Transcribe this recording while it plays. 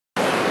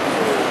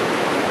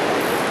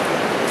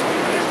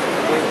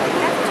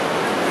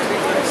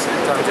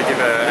trying to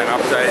give an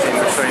update in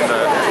between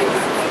the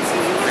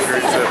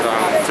groups of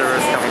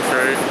tourists coming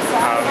through.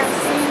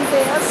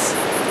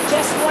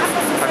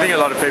 I think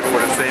a lot of people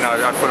would have seen,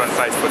 I put on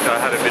Facebook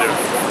that I had a bit of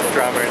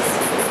drama in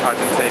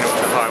Argentina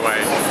with the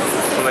highway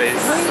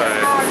police, so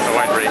I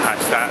won't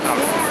rehash that.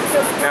 I'm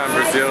now in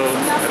Brazil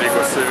at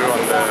Iguazu on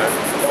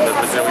the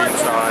Brazilian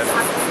side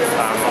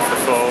of the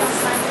falls.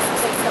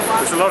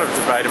 There's a lot of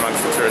debate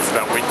amongst the tourists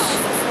about which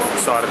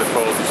side of the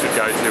falls you should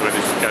go to, whether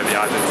you should go to the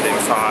Argentine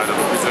side or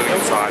the Brazilian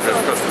side, but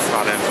of course the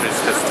smart answer is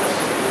just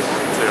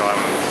to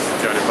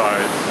go to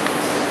both.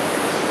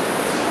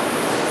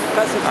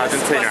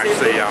 Argentina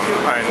actually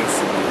owns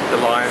the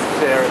lion's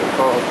share of the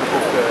falls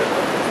because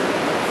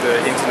the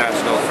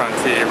international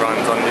frontier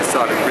runs on this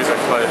side of the river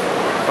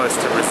close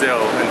to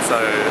Brazil, and so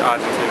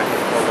Argentina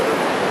has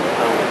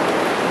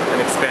an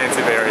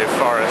expansive area of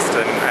forest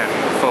and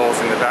falls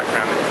in the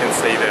background that you can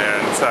see there,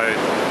 and so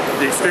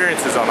the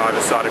experiences on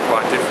either side are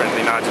quite different.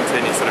 In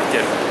Argentina you sort of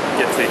get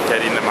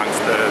in amongst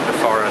the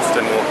forest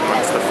and walk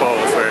amongst the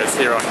falls, whereas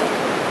here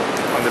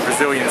on the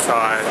Brazilian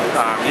side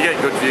you get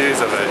good views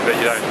of it, but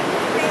you don't,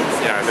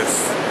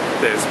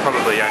 there's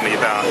probably only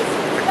about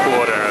a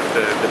quarter of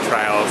the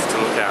trails to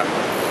look at.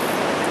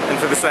 And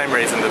for the same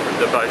reason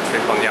the boat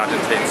trip on the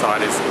Argentine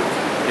side is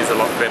a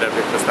lot better,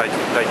 because they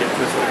get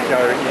to sort of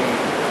go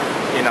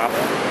in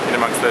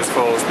amongst those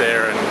falls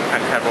there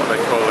and have what they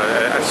call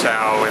a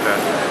shower, where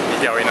you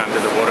go in under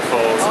the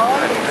waterfalls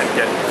and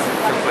get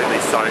completely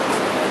soaked.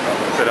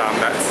 But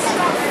that's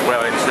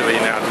well and truly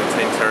in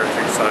Argentine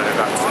territory, so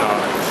that's not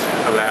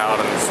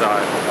allowed on the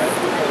side.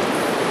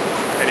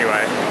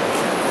 Anyway,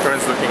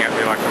 everyone's looking at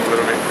me like I'm a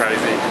little bit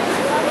crazy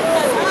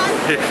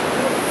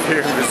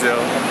here in Brazil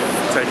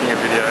taking a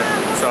video,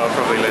 so I'll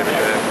probably leave it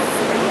there.